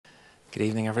Good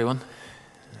evening, everyone.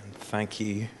 And thank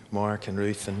you, Mark and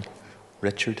Ruth and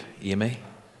Richard, Amy,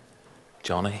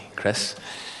 Johnny, Chris,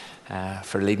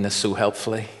 for leading us so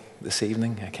helpfully this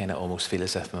evening. I kind of almost feel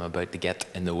as if I'm about to get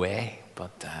in the way,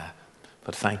 but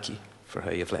thank you for how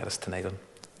you've led us tonight on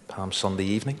Palm Sunday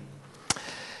evening.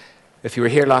 If you were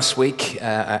here last week,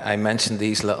 I mentioned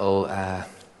these little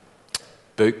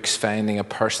books, Finding a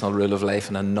Personal Rule of Life,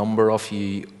 and a number of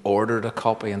you ordered a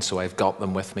copy, and so I've got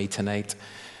them with me tonight.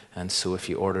 And so if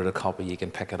you ordered a copy, you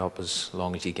can pick it up as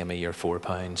long as you give me your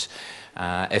 £4.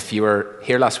 If you were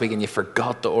here last week and you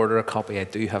forgot to order a copy, I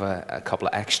do have a couple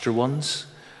of extra ones.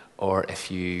 Or if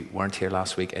you weren't here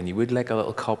last week and you would like a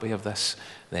little copy of this,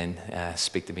 then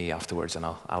speak to me afterwards and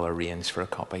I'll arrange for a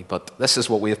copy. But this is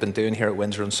what we have been doing here at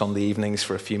Windsor on Sunday evenings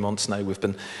for a few months now. We've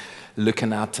been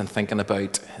looking at and thinking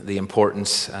about the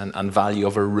importance and value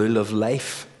of a rule of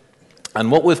life. And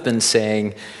what we've been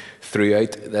saying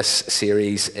throughout this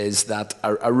series is that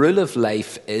a rule of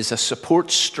life is a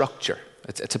support structure.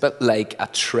 It's a bit like a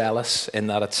trellis in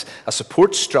that it's a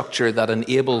support structure that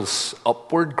enables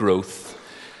upward growth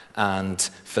and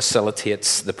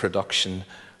facilitates the production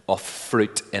of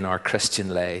fruit in our Christian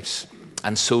lives.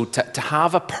 And so to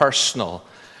have a personal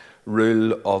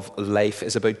rule of life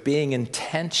is about being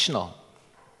intentional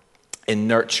in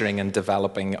nurturing and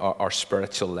developing our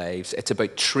spiritual lives. It's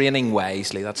about training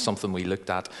wisely. That's something we looked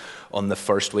at on the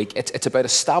first week. It's about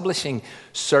establishing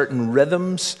certain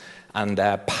rhythms and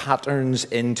patterns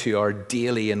into our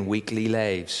daily and weekly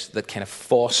lives that kind of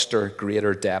foster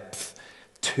greater depth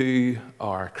to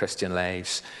our Christian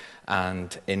lives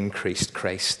and increased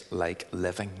Christ-like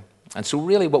living. And so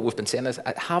really what we've been saying is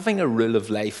having a rule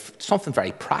of life, something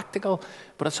very practical,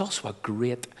 but it's also a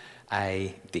great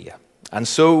idea. And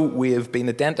so we have been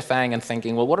identifying and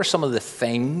thinking, well, what are some of the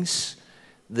things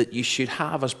that you should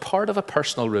have as part of a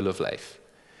personal rule of life?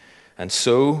 And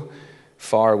so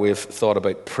far we've thought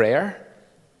about prayer,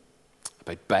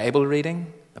 about Bible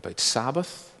reading, about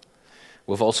Sabbath.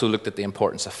 We've also looked at the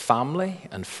importance of family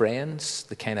and friends,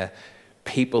 the kind of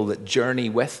people that journey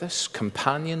with us,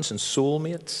 companions and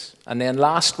soulmates. And then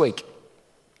last week,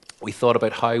 we thought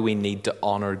about how we need to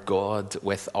honor God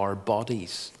with our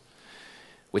bodies,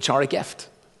 which are a gift,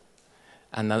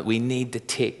 and that we need to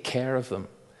take care of them.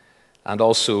 And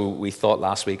also, we thought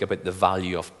last week about the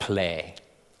value of play,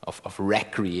 of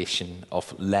recreation,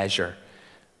 of leisure,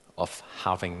 of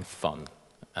having fun.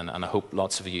 And I hope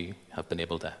lots of you have been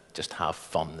able to just have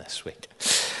fun this week.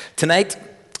 Tonight,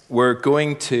 we're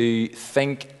going to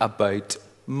think about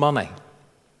money.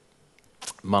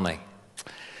 Money.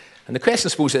 And the question,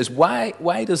 I suppose, is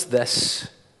why does this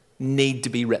need to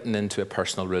be written into a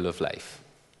personal rule of life?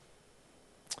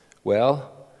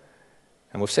 Well,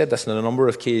 and we've said this on a number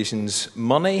of occasions,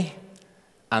 money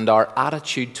and our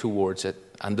attitude towards it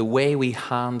and the way we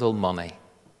handle money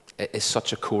is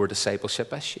such a core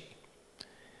discipleship issue.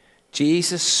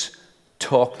 Jesus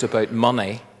talked about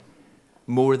money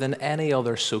more than any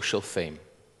other social theme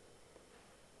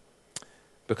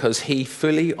because he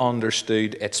fully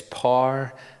understood its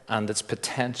power and its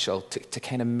potential to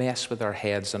kind of mess with our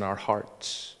heads and our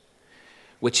hearts.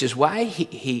 Which is why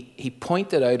he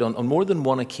pointed out on more than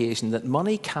one occasion that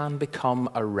money can become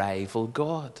a rival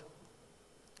god.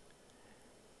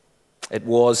 It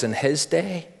was in his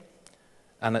day,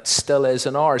 and it still is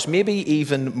in ours. Maybe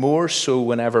even more so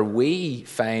whenever we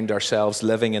find ourselves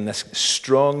living in this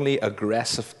strongly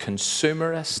aggressive,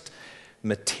 consumerist,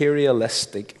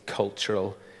 materialistic,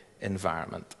 cultural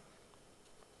environment.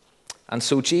 And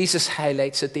so Jesus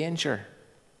highlights a danger.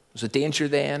 It was a danger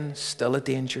then, still a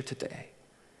danger today.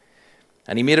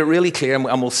 And he made it really clear,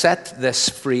 and we'll set this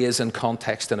phrase in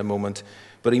context in a moment,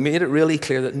 but he made it really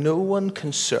clear that no one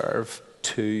can serve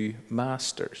two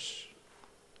masters.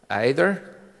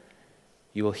 Either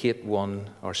you will hate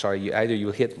either you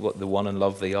will hate the one and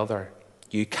love the other.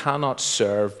 You cannot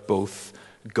serve both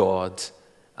God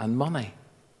and money.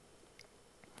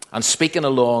 And speaking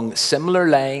along similar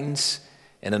lines,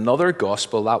 in another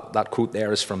gospel, that quote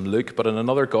there is from Luke, but in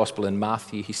another gospel in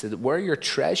Matthew, he said that where your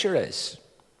treasure is,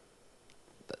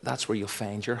 that's where you'll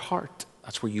find your heart.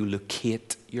 That's where you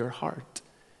locate your heart.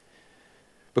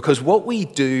 Because what we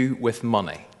do with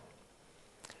money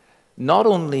not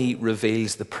only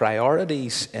reveals the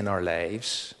priorities in our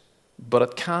lives, but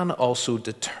it can also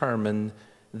determine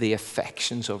the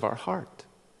affections of our heart.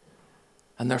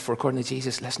 And therefore, according to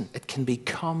Jesus, listen, it can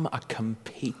become a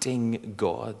competing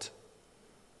god.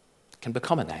 It can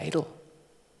become an idol.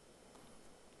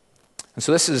 And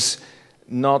so this is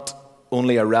not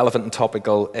only a relevant and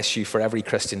topical issue for every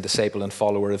Christian disciple and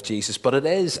follower of Jesus, but it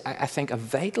is, I think, a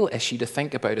vital issue to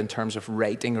think about in terms of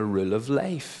writing a rule of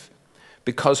life.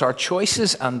 because our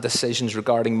choices and decisions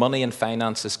regarding money and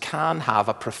finances can have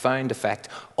a profound effect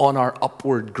on our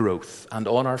upward growth and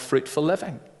on our fruitful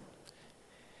living.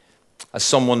 As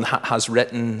someone has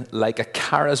written, like a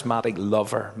charismatic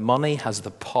lover, money has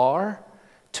the power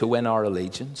to win our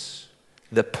allegiance,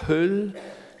 the pull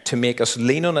to make us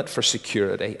lean on it for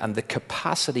security, and the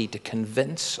capacity to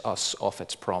convince us of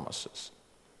its promises.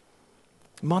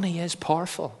 Money is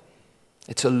powerful.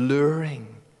 It's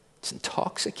alluring. It's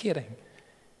intoxicating.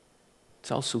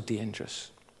 It's also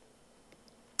dangerous.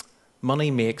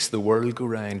 Money makes the world go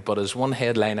round, but as one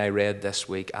headline I read this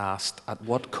week asked, at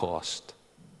what cost?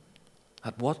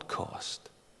 At what cost?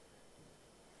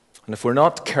 And if we're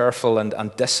not careful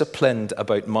and disciplined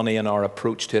about money and our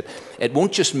approach to it, it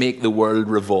won't just make the world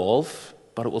revolve,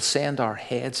 but it will send our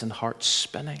heads and hearts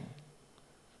spinning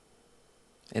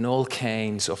in all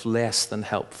kinds of less than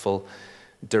helpful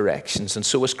directions. And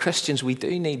so as Christians, we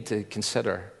do need to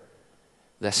consider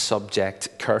this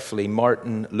subject carefully.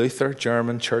 Martin Luther,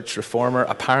 German church reformer,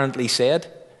 apparently said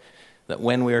that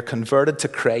when we are converted to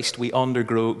Christ, we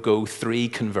undergo three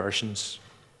conversions: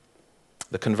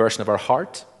 the conversion of our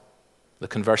heart, the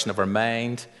conversion of our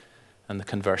mind, and the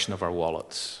conversion of our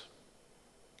wallets.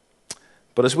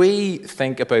 But as we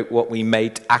think about what we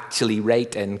might actually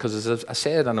write in, because as I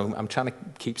said, and I'm trying to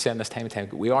keep saying this time and time,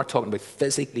 we are talking about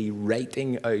physically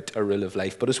writing out a rule of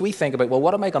life. But as we think about, well,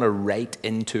 what am I going to write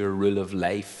into a rule of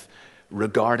life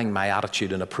regarding my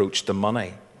attitude and approach to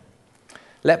money?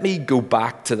 Let me go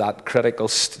back to that critical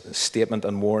statement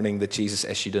and warning that Jesus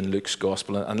issued in Luke's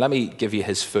gospel, and let me give you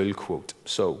his full quote.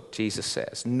 So, Jesus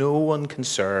says, "No one can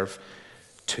serve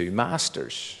two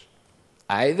masters.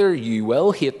 Either you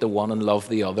will hate the one and love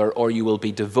the other, or you will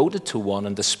be devoted to one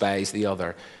and despise the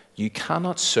other. You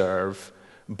cannot serve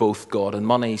both God and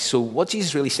money." So what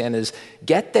Jesus is really saying is,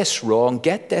 get this wrong,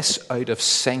 get this out of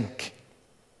sync,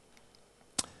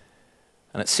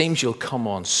 and it seems you'll come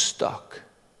unstuck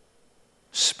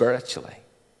spiritually,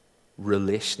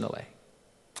 relationally.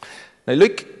 Now,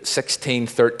 Luke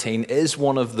 16:13 is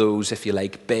one of those, if you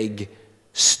like, big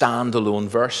standalone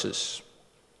verses.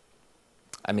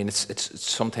 I mean, it's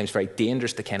sometimes very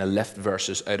dangerous to kind of lift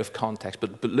verses out of context,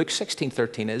 but Luke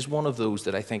 16:13 is one of those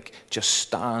that I think just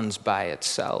stands by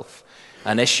itself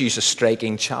and issues a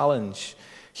striking challenge.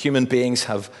 Human beings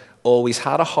have always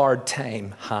had a hard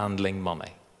time handling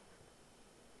money.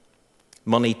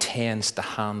 Money tends to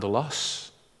handle us.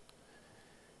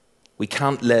 We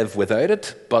can't live without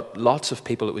it, but lots of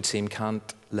people, it would seem,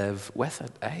 can't live with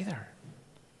it either.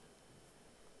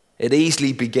 It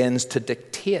easily begins to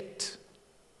dictate,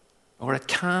 or it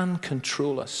can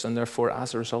control us, and therefore,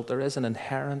 as a result, there is an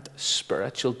inherent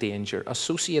spiritual danger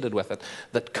associated with it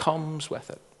that comes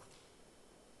with it.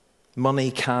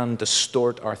 Money can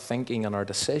distort our thinking and our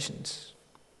decisions.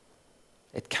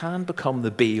 It can become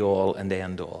the be-all and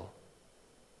end-all.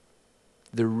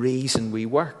 The reason we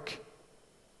work,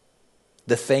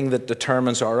 the thing that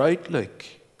determines our outlook,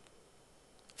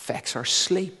 affects our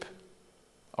sleep,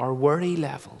 our worry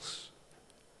levels.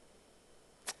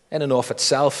 In and of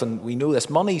itself, and we know this,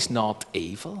 money's not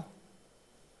evil,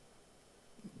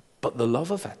 but the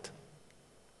love of it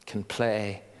can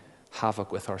play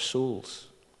havoc with our souls.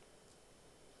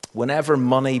 Whenever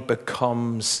money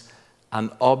becomes an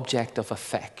object of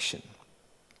affection,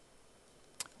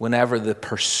 whenever the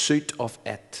pursuit of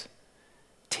it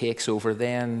takes over,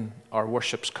 then our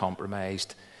worship's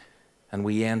compromised and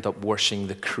we end up worshiping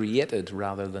the created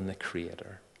rather than the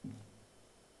creator.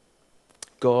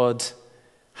 God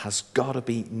has got to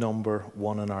be number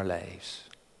one in our lives.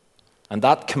 And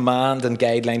that command and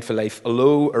guideline for life,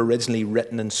 although originally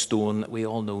written in stone, we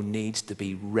all know needs to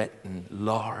be written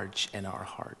large in our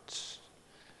hearts.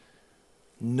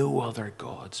 No other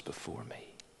gods before me.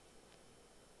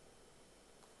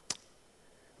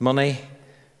 Money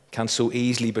can so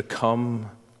easily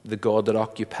become the god that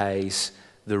occupies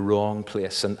the wrong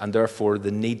place, and therefore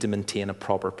the need to maintain a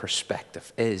proper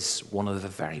perspective is one of the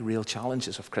very real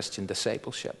challenges of Christian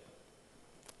discipleship.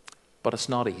 But it's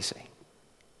not easy.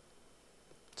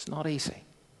 It's not easy.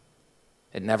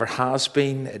 It never has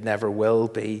been, it never will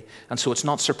be. And so it's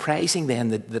not surprising then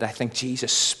that I think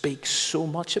Jesus speaks so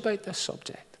much about this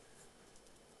subject.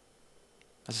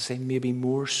 As I say, maybe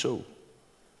more so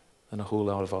than a whole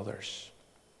lot of others.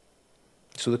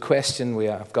 So the question we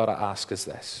have got to ask is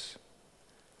this: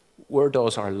 where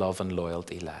does our love and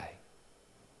loyalty lie?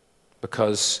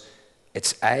 Because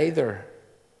it's either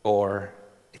or,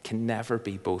 it can never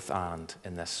be both and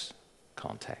in this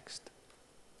context.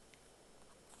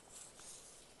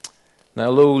 Now,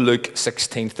 although Luke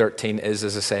 16:13 is,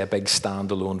 as I say, a big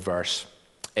standalone verse,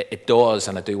 it does,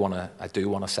 and I do want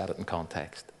to set it in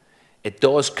context. it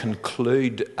does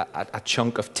conclude a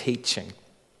chunk of teaching.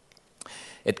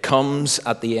 It comes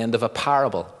at the end of a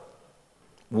parable,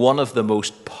 one of the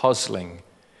most puzzling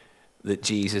that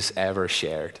Jesus ever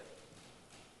shared.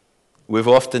 We've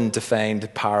often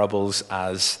defined parables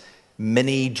as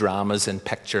mini dramas in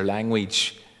picture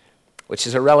language, which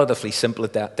is a relatively simple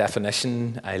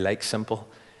definition. I like simple.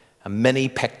 A mini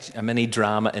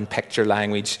drama in picture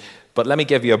language. But let me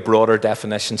give you a broader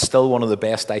definition. Still one of the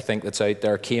best, I think, that's out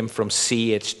there. Came from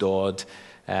C.H. Dodd,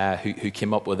 who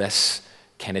came up with this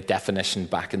kind of definition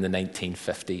back in the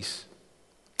 1950s.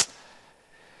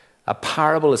 A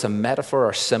parable is a metaphor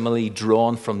or simile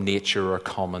drawn from nature or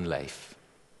common life,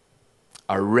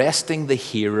 arresting the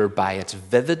hearer by its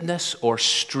vividness or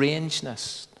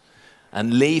strangeness,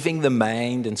 and leaving the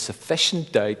mind in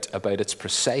sufficient doubt about its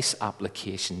precise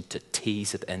application to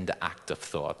tease it into active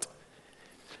thought.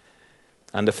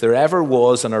 And if there ever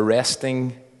was an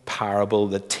arresting parable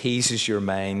that teases your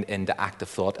mind into active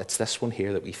thought, it's this one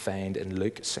here that we find in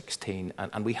Luke 16.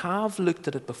 And we have looked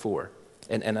at it before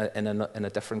in a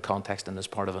different context and as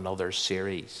part of another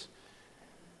series.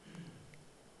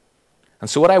 And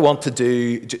so what I want to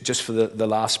do, just for the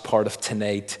last part of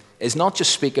tonight, is not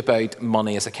just speak about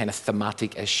money as a kind of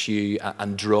thematic issue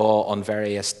and draw on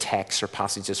various texts or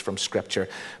passages from Scripture,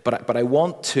 but I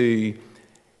want to,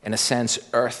 in a sense,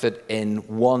 earth it in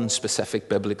one specific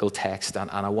biblical text, and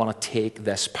I want to take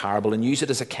this parable and use it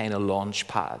as a kind of launch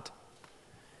pad.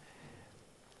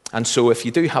 And so if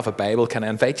you do have a Bible, can I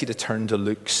invite you to turn to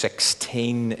Luke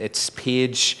 16? It's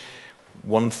page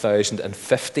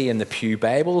 1050 in the Pew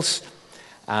Bibles.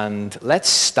 And let's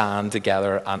stand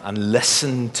together and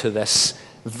listen to this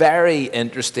very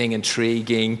interesting,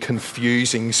 intriguing,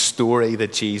 confusing story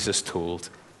that Jesus told.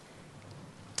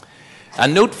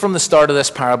 And note from the start of this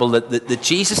parable that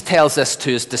Jesus tells this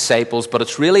to his disciples, but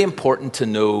it's really important to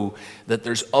know that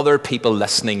there's other people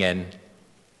listening in.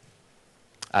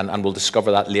 And we'll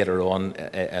discover that later on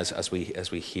as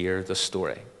we hear the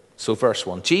story. So verse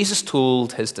 1, Jesus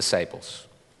told his disciples,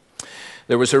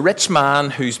 "There was a rich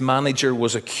man whose manager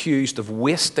was accused of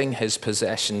wasting his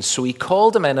possessions. So he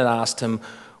called him in and asked him,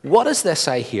 'What is this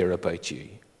I hear about you?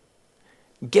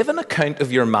 Give an account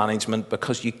of your management,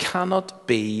 because you cannot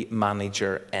be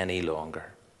manager any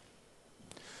longer.'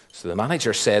 So the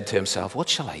manager said to himself, 'What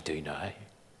shall I do now?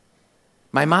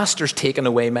 My master's taken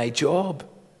away my job.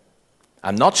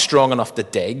 I'm not strong enough to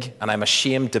dig, and I'm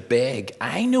ashamed to beg.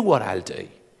 I know what I'll do.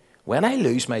 When I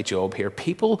lose my job here,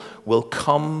 people will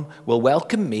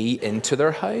welcome me into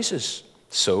their houses.'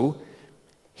 So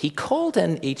he called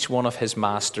in each one of his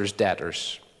master's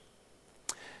debtors.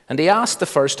 And he asked the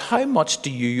first, 'How much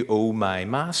do you owe my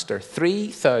master?'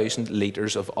 3,000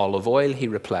 liters of olive oil,' he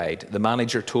replied. The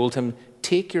manager told him,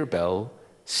 'Take your bill,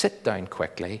 sit down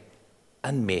quickly,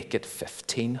 and make it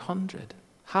 1,500.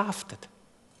 Halved it.'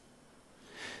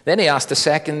 Then he asked the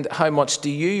second, 'How much do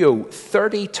you owe?'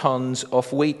 30 tons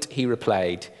of wheat,' he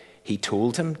replied. He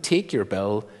told him, 'Take your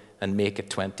bill and make it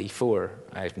 24.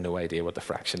 I have no idea what the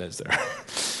fraction is there.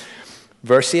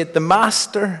 Verse 8, the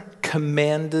master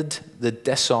commended the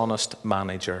dishonest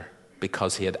manager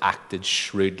because he had acted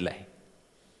shrewdly.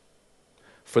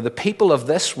 For the people of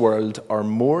this world are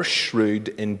more shrewd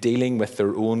in dealing with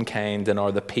their own kind than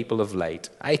are the people of light.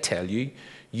 I tell you,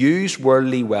 use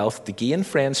worldly wealth to gain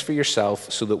friends for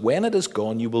yourself, so that when it is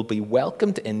gone, you will be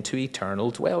welcomed into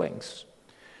eternal dwellings.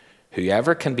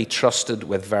 Whoever can be trusted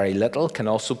with very little can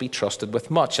also be trusted with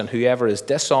much, and whoever is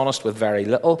dishonest with very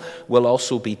little will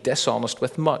also be dishonest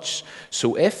with much.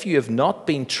 So if you have not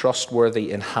been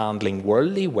trustworthy in handling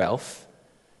worldly wealth,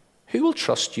 who will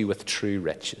trust you with true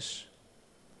riches?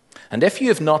 And if you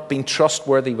have not been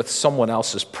trustworthy with someone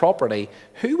else's property,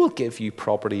 who will give you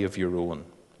property of your own?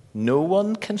 No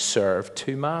one can serve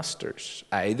two masters.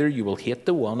 Either you will hate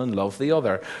the one and love the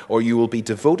other, or you will be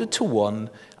devoted to one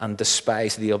and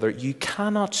despise the other. You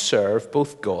cannot serve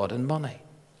both God and money."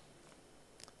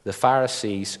 The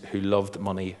Pharisees, who loved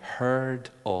money, heard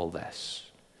all this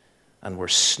and were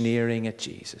sneering at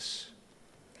Jesus.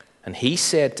 And he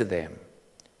said to them,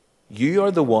 "You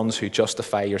are the ones who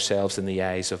justify yourselves in the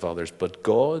eyes of others, but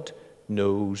God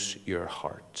knows your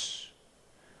hearts.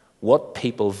 What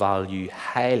people value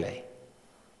highly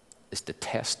is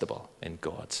detestable in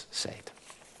God's sight."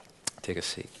 Take a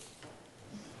seat.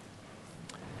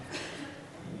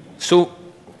 So,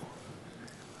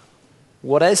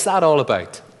 what is that all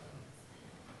about?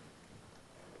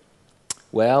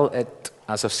 Well,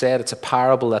 as I've said, it's a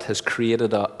parable that has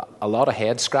created a lot of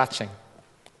head scratching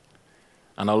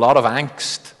and a lot of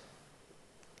angst.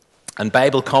 And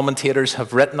Bible commentators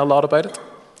have written a lot about it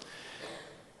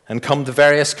and come to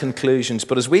various conclusions.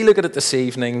 But as we look at it this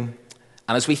evening,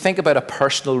 And as we think about a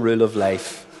personal rule of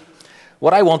life,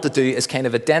 what I want to do is kind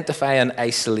of identify and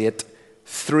isolate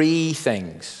three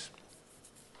things.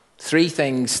 Three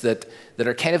things that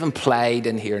are kind of implied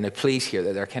in here. Now, please hear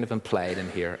that they're kind of implied in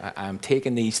here. I'm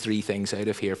taking these three things out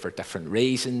of here for different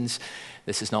reasons.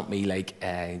 This is not me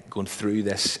going through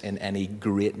this in any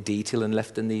great detail and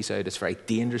lifting these out. It's very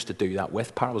dangerous to do that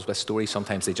with parables, with stories.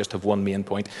 Sometimes they just have one main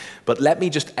point. But let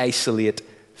me just isolate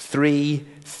three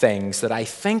things that I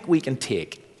think we can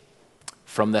take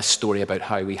from this story about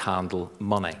how we handle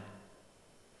money.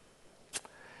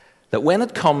 That when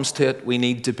it comes to it, we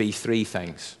need to be three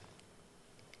things.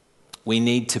 We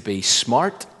need to be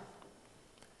smart,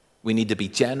 we need to be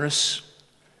generous,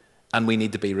 and we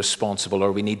need to be responsible,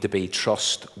 or we need to be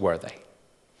trustworthy.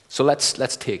 So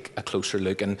let's take a closer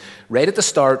look. And right at the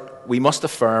start, we must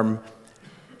affirm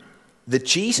that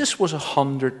Jesus was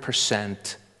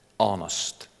 100%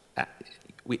 honest.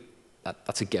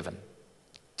 That's a given.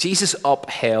 Jesus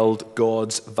upheld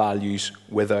God's values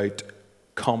without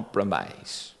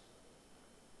compromise.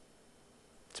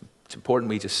 It's important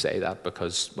we just say that,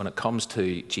 because when it comes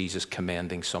to Jesus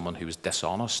commending someone who was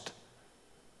dishonest,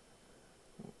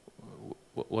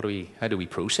 how do we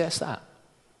process that?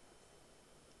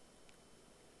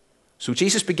 So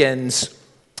Jesus begins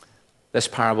this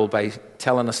parable by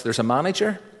telling us there's a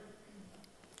manager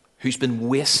who's been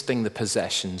wasting the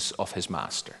possessions of his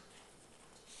master.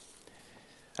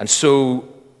 And so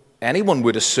anyone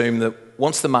would assume that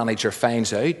once the manager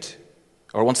finds out,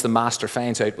 or once the master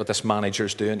finds out what this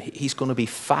manager's doing, he's going to be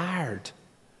fired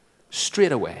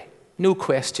straight away. No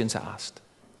questions asked.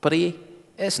 But he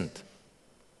isn't.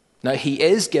 Now, he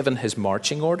is given his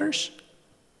marching orders,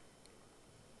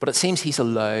 but it seems he's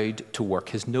allowed to work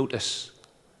his notice,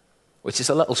 which is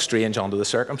a little strange under the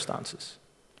circumstances.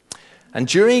 And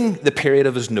during the period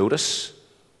of his notice,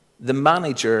 the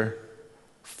manager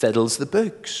fiddles the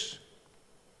books.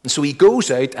 And so he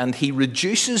goes out and he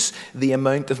reduces the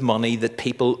amount of money that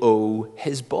people owe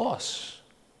his boss.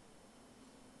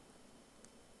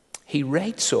 He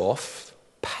writes off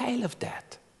a pile of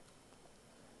debt.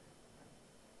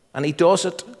 And he does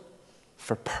it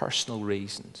for personal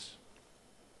reasons.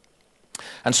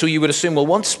 And so you would assume, well,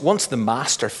 once the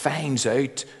master finds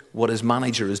out what his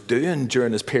manager is doing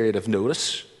during his period of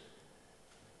notice,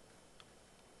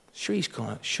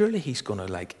 surely he's going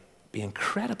to be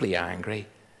incredibly angry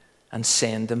and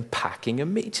send him packing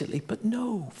immediately. But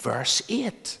no, verse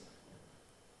 8.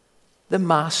 The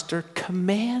master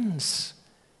commends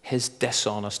his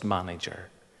dishonest manager,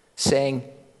 saying,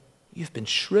 "You've been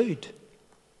shrewd."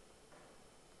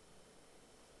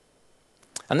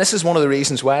 And this is one of the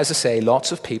reasons why, as I say,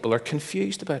 lots of people are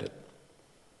confused about it.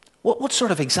 What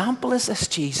sort of example is this,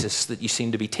 Jesus, that you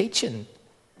seem to be teaching?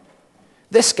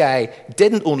 This guy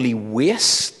didn't only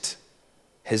waste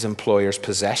his employer's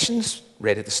possessions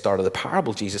right at the start of the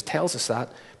parable, Jesus tells us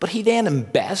that, but he then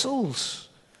embezzles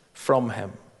from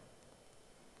him.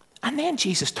 And then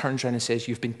Jesus turns around and says,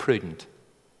 "You've been prudent.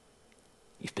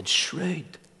 You've been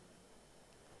shrewd."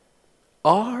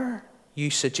 Are you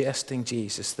suggesting,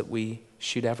 Jesus, that we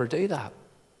should ever do that?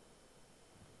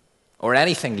 Or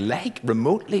anything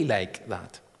remotely like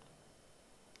that?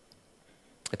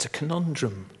 It's a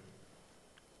conundrum.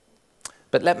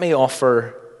 But let me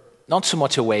offer not so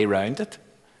much a way around it,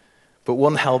 but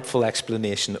one helpful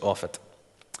explanation of it.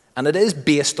 And it is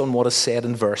based on what is said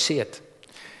in verse 8.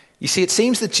 You see, it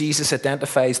seems that Jesus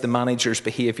identifies the manager's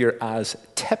behavior as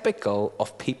typical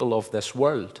of people of this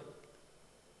world.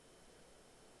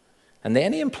 And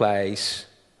then he implies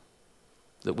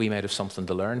that we might have something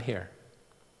to learn here.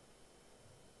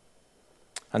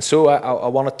 And so I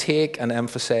want to take and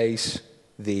emphasize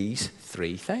these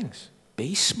three things.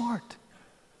 Be smart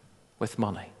with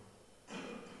money.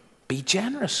 Be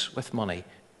generous with money.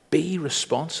 Be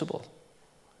responsible.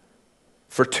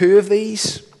 For two of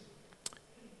these,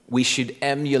 we should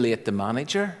emulate the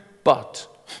manager, but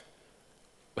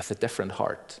with a different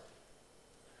heart.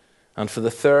 And for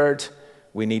the third,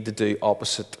 we need to do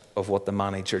opposite of what the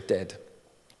manager did.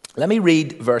 Let me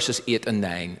read verses 8 and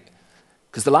 9.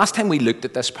 Because the last time we looked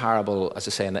at this parable, as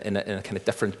I say, in a kind of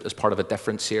different, as part of a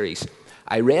different series,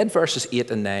 I read verses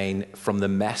 8 and 9 from the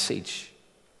Message,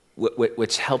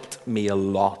 which helped me a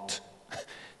lot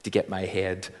to get my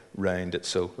head round it.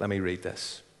 So let me read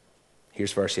this.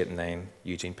 Here's verse 8 and 9,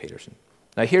 Eugene Peterson.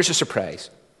 Now here's a surprise.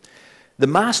 The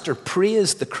master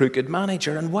praised the crooked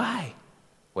manager, and why?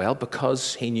 Well,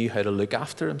 because he knew how to look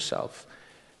after himself.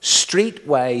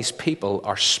 Streetwise people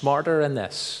are smarter in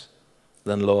this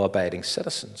than law-abiding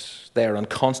citizens. They are on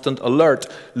constant alert,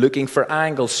 looking for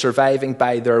angles, surviving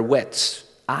by their wits.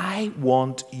 I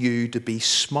want you to be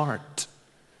smart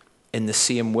in the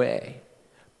same way.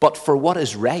 but for what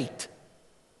is right,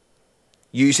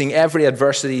 using every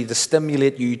adversity to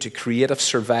stimulate you to creative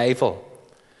survival,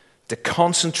 to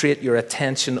concentrate your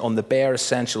attention on the bare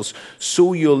essentials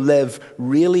so you'll live,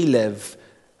 really live,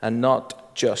 and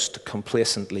not just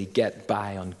complacently get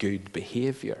by on good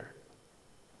behavior.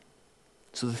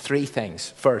 So the three things.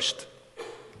 First,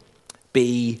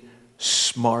 be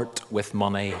smart with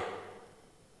money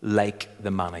like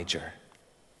the manager.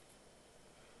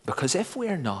 Because if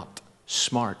we're not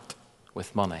smart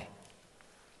with money,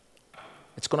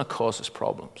 it's going to cause us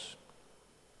problems.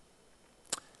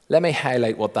 Let me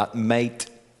highlight what that might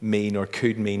mean or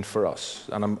could mean for us.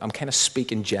 And I'm kind of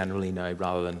speaking generally now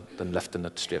rather than lifting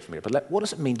it straight from here. But what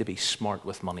does it mean to be smart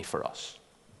with money for us?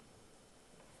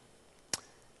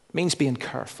 It means being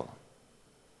careful.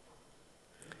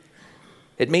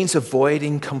 It means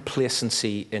avoiding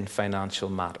complacency in financial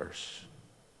matters.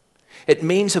 It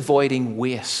means avoiding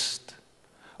waste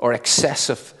or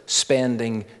excessive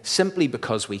spending simply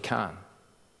because we can.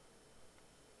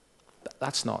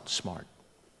 That's not smart.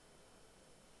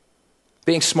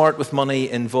 Being smart with money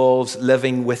involves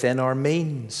living within our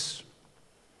means.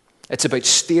 It's about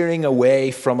steering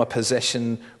away from a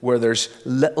position where there's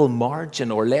little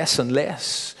margin or less and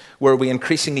less, where we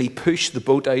increasingly push the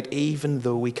boat out even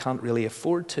though we can't really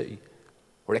afford to,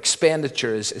 where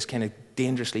expenditure is kind of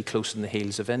dangerously close on the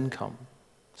heels of income.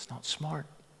 It's not smart.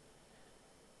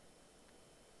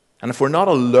 And if we're not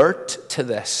alert to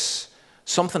this,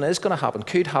 something is going to happen,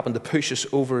 could happen to push us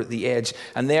over the edge,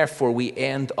 and therefore we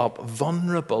end up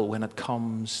vulnerable when it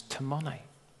comes to money.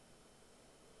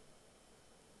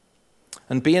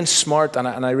 And being smart, and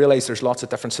I realize there's lots of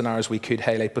different scenarios we could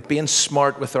highlight, but being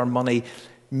smart with our money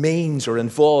means or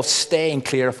involves staying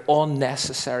clear of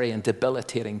unnecessary and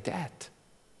debilitating debt.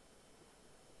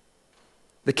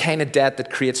 The kind of debt that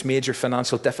creates major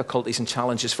financial difficulties and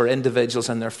challenges for individuals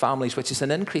and their families, which is an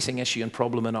increasing issue and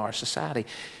problem in our society.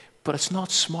 But it's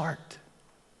not smart.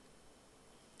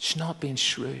 It's not being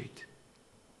shrewd.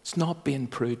 It's not being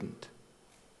prudent.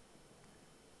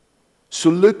 So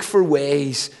look for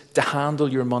ways to handle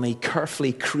your money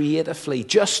carefully, creatively,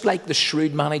 just like the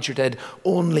shrewd manager did,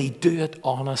 only do it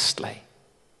honestly.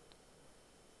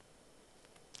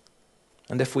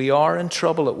 And if we are in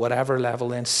trouble at whatever level,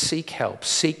 then seek help,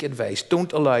 seek advice.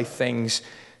 Don't allow things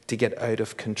to get out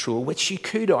of control, which you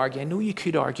could argue, I know you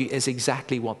could argue, is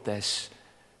exactly what this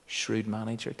shrewd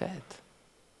manager did.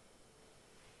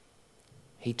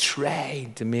 He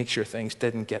tried to make sure things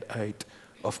didn't get out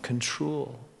of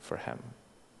control for him.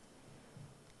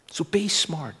 So be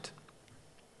smart.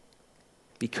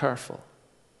 Be careful.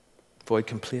 Avoid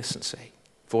complacency.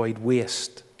 Avoid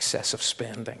waste, excessive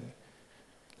spending.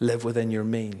 Live within your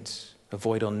means.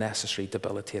 Avoid unnecessary,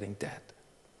 debilitating debt.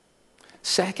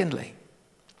 Secondly,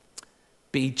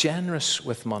 be generous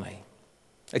with money.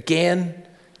 Again,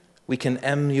 we can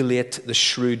emulate the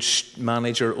shrewd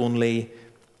manager only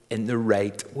in the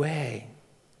right way.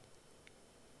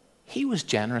 He was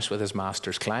generous with his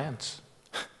master's clients.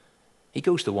 He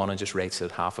goes to one and just writes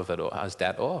half of it as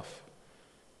debt off.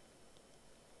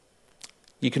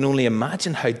 You can only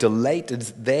imagine how delighted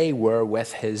they were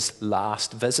with his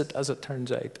last visit, as it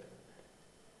turns out.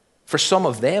 For some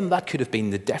of them, that could have been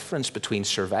the difference between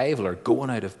survival or going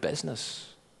out of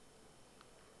business.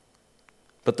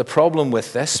 But the problem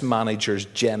with this manager's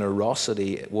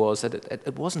generosity was that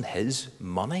it wasn't his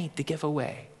money to give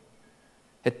away.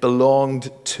 It belonged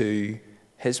to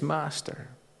his master.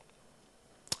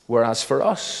 Whereas for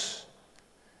us,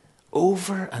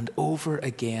 over and over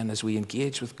again, as we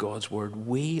engage with God's word,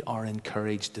 we are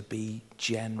encouraged to be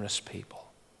generous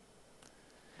people.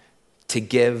 To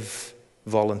give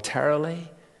voluntarily,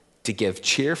 to give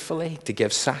cheerfully, to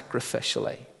give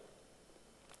sacrificially.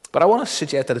 But I want to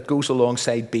suggest that it goes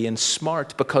alongside being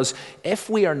smart, because if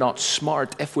we are not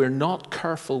smart, if we're not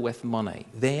careful with money,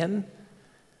 then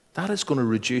that is going to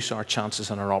reduce our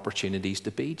chances and our opportunities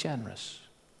to be generous.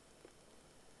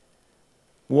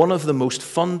 One of the most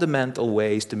fundamental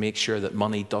ways to make sure that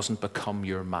money doesn't become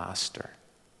your master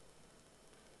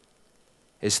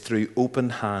is through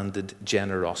open-handed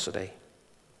generosity,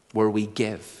 where we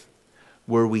give,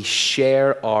 where we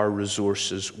share our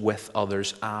resources with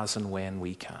others as and when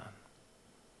we can.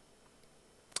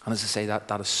 And as I say,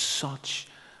 that is such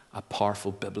a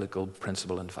powerful biblical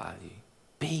principle and value.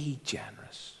 Be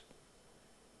generous.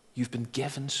 You've been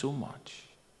given so much.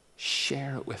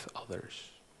 Share it with others.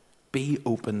 Be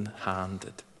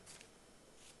open-handed.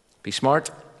 Be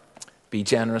smart, be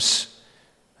generous,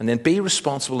 and then be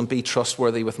responsible and be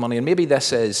trustworthy with money. And maybe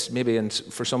this is,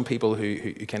 for some people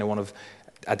who kind of want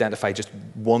to identify just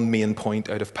one main point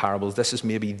out of parables, this is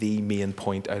maybe the main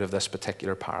point out of this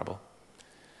particular parable.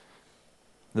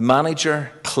 The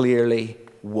manager clearly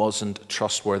wasn't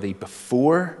trustworthy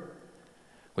before,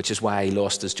 which is why he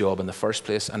lost his job in the first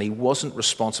place, and he wasn't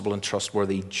responsible and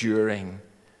trustworthy during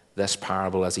this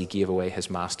parable as he gave away his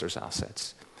master's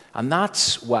assets. And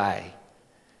that's why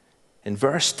in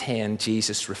verse 10,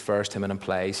 Jesus refers to him and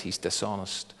implies he's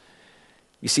dishonest.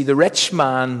 You see, the rich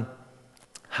man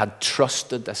had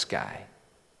trusted this guy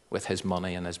with his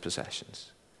money and his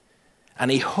possessions. And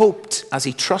he hoped, as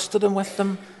he trusted him with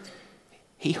them,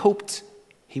 he hoped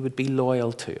he would be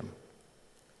loyal to him.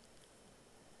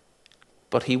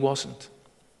 But he wasn't.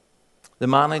 The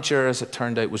manager, as it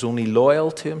turned out, was only loyal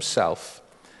to himself.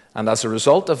 And as a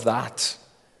result of that,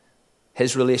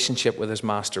 his relationship with his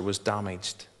master was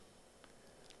damaged.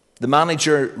 The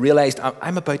manager realized,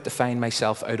 I'm about to find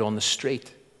myself out on the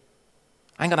street.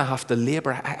 I'm going to have to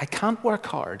labor. I can't work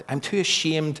hard. I'm too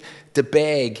ashamed to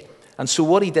beg. And so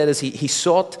what he did is he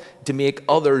sought to make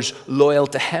others loyal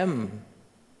to him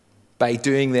by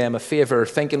doing them a favor,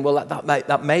 thinking, well,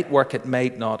 that might work, it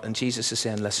might not. And Jesus is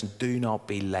saying, listen, do not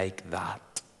be like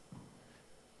that.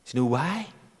 Do you know why?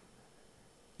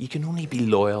 You can only be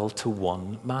loyal to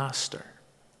one master.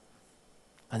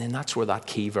 And then that's where that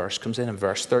key verse comes in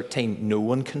verse 13. No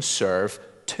one can serve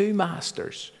two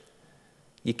masters.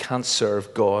 You can't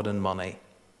serve God and money.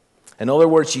 In other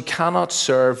words, you cannot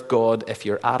serve God if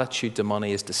your attitude to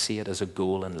money is to see it as a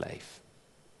goal in life,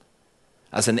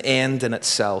 as an end in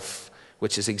itself,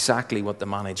 which is exactly what the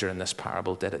manager in this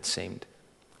parable did, it seemed.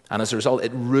 And as a result,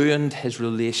 it ruined his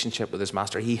relationship with his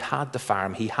master. He had to fire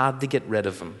him. He had to get rid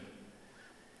of him.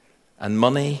 And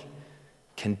money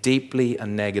can deeply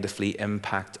and negatively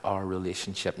impact our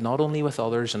relationship, not only with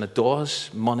others, and it does.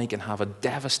 Money can have a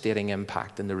devastating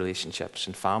impact in the relationships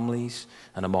in families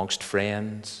and amongst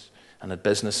friends and at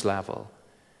business level.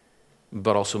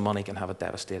 But also money can have a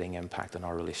devastating impact on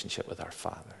our relationship with our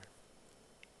Father.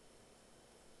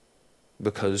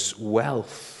 Because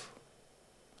wealth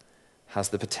has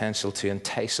the potential to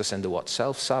entice us into what?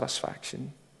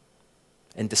 Self-satisfaction,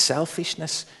 into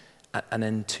selfishness, and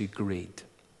into greed.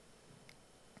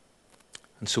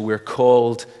 And so we're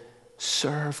called,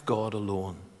 serve God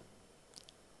alone.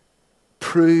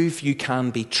 Prove you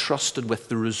can be trusted with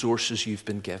the resources you've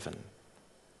been given.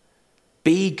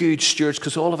 Be good stewards,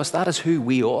 because all of us, that is who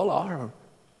we all are.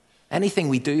 Anything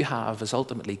we do have is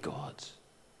ultimately God's.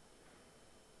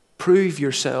 Prove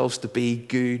yourselves to be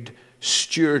good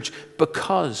stewards,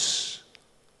 because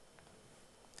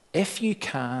if you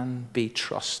can be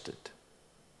trusted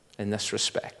in this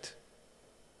respect,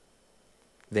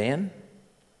 then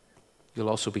you'll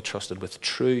also be trusted with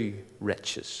true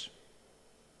riches,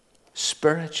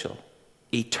 spiritual,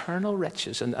 eternal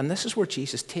riches. And this is where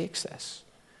Jesus takes this.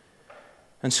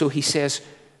 And so he says,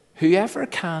 whoever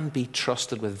can be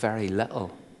trusted with very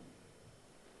little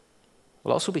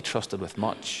will also be trusted with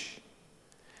much.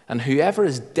 And whoever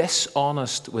is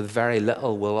dishonest with very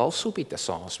little will also be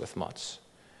dishonest with much.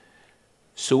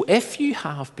 So if you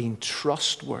have been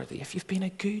trustworthy, if you've been a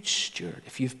good steward,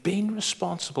 if you've been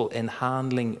responsible in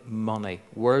handling money,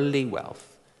 worldly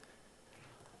wealth,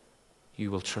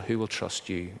 who will trust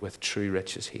you with true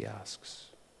riches, he asks.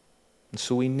 And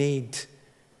so we need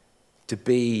to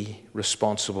be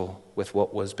responsible with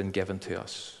what was been given to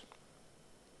us.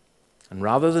 And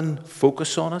rather than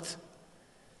focus on it,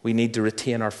 we need to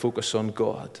retain our focus on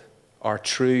God, our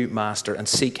true master, and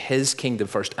seek his kingdom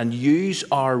first and use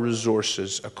our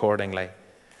resources accordingly,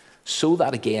 so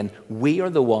that, again, we are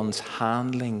the ones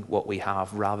handling what we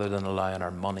have rather than allowing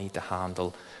our money to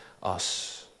handle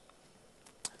us.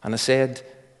 And I said,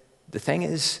 the thing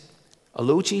is,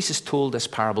 although Jesus told this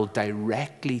parable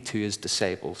directly to his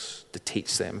disciples to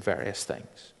teach them various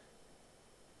things,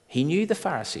 he knew the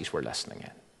Pharisees were listening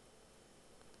in.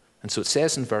 And so it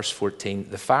says in verse 14,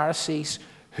 the Pharisees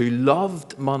who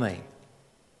loved money,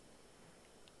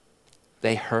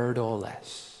 they heard all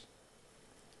this.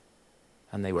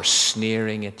 And they were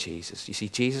sneering at Jesus. You see,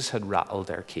 Jesus had rattled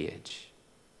their cage.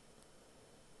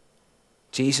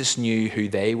 Jesus knew who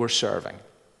they were serving.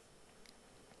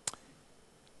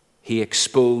 He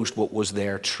exposed what was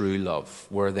their true love,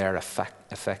 where their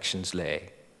affections lay.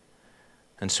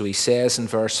 And so he says in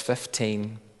verse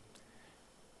 15,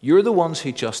 you're the ones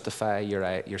who justify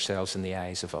yourselves in the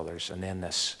eyes of others. And then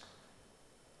this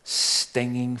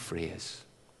stinging phrase,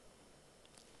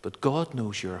 but God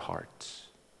knows your hearts.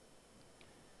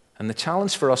 And the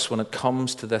challenge for us when it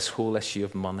comes to this whole issue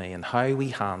of money and how we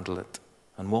handle it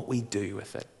and what we do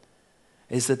with it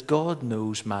is that God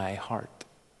knows my heart.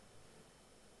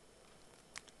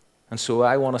 And so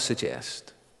I want to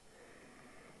suggest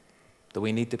that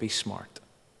we need to be smart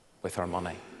with our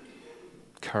money,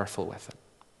 careful with it.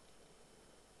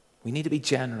 We need to be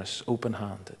generous,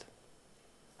 open-handed.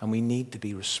 And we need to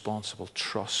be responsible,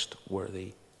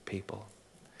 trustworthy people.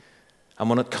 And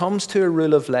when it comes to a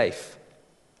rule of life,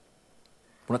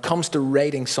 when it comes to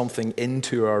writing something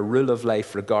into our rule of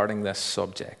life regarding this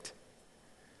subject,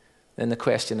 then the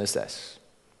question is this: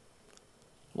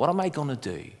 what am I going to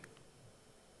do?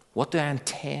 What do I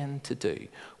intend to do?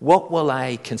 What will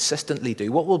I consistently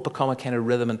do? What will become a kind of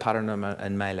rhythm and pattern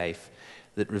in my life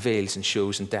that reveals and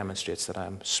shows and demonstrates that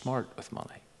I'm smart with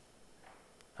money,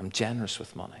 I'm generous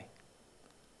with money,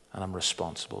 and I'm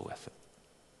responsible with it?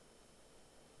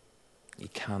 You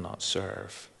cannot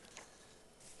serve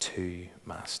two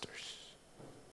masters.